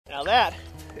Now that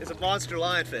is a monster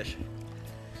lionfish.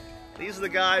 These are the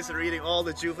guys that are eating all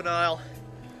the juvenile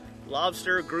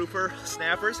lobster, grouper,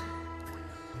 snappers.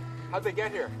 How'd they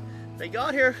get here? They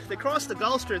got here, they crossed the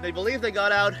Gulf Stream. They believe they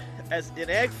got out as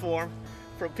in egg form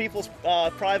from people's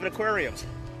private aquariums.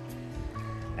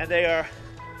 And they're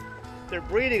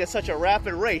breeding at such a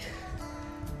rapid rate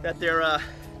that they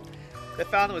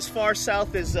found them as far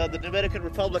south as the Dominican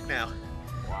Republic now.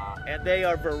 Wow. And they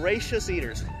are voracious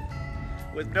eaters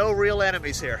with no real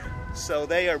enemies here. So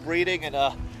they are breeding and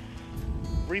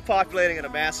repopulating at a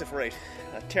massive rate.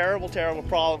 A terrible, terrible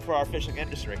problem for our fishing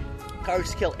industry.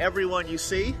 Sharks kill everyone you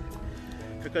see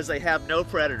because they have no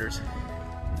predators.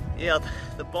 You know,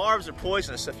 the barbs are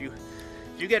poisonous. If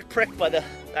you get pricked by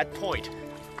that point,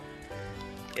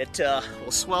 it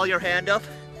will swell your hand up,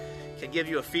 can give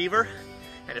you a fever,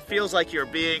 and it feels like you're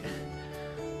being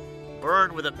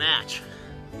burned with a match.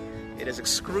 It is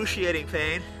excruciating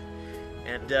pain,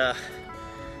 and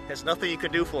there's nothing you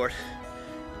can do for it.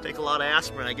 Take a lot of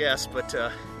aspirin, I guess, but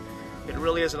it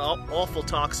really is an awful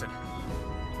toxin.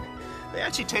 They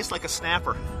actually taste like a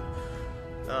snapper.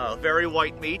 Very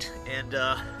white meat, and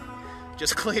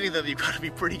just cleaning them, you've got to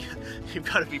be pretty good. You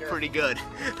got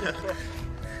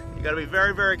to be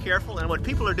very, very careful. And what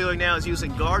people are doing now is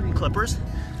using garden clippers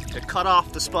to cut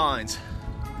off the spines,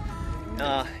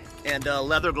 and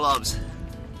leather gloves.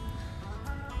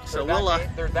 So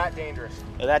they're that dangerous.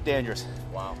 They're that dangerous.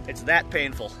 Wow. It's that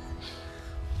painful.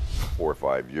 4 or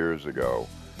 5 years ago,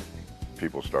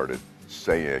 people started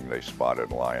saying they spotted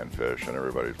lionfish, and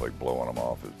everybody's like blowing them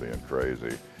off as being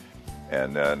crazy.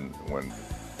 And then when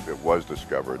it was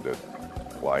discovered that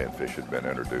lionfish had been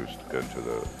introduced into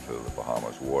the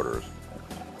Bahamas waters,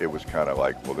 it was kind of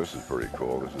like, well, this is pretty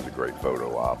cool. This is a great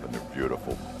photo op, and they're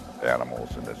beautiful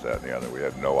animals, and this, that, and the other. We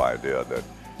had no idea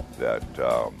that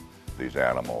these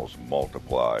animals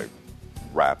multiply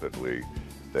rapidly.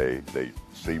 They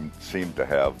seem to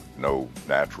have no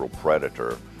natural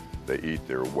predator. They eat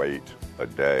their weight a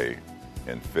day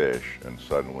in fish, and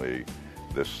suddenly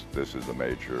this is a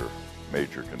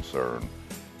major concern.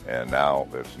 And now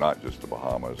it's not just the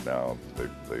Bahamas. Now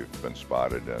they've been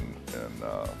spotted in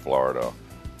Florida,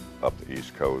 up the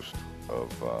east coast of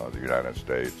the United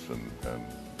States, and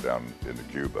down into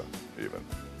Cuba even.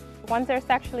 Once they're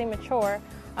sexually mature,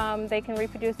 they can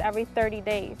reproduce every 30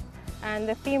 days. And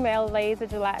the female lays a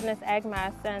gelatinous egg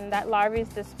mass, and that larvae is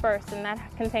dispersed, and that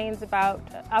contains about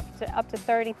up to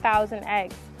 30,000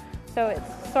 eggs. So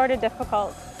it's sort of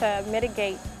difficult to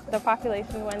mitigate the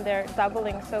population when they're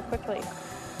doubling so quickly.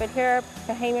 But here,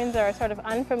 Bahamians are sort of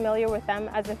unfamiliar with them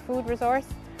as a food resource,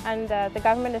 and the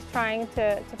government is trying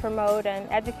to promote and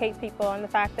educate people on the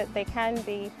fact that they can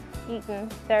be eaten.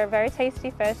 They're very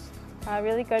tasty fish,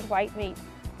 really good white meat.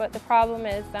 But the problem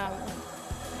is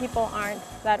people aren't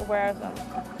that aware of them.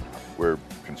 We're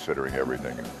considering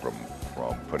everything from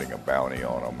putting a bounty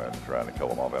on them and trying to kill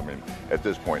them off. I mean, at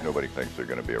this point, nobody thinks they're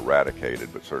going to be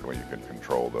eradicated, but certainly you can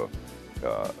control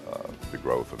the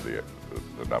growth of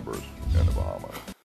the numbers in the Bahamas.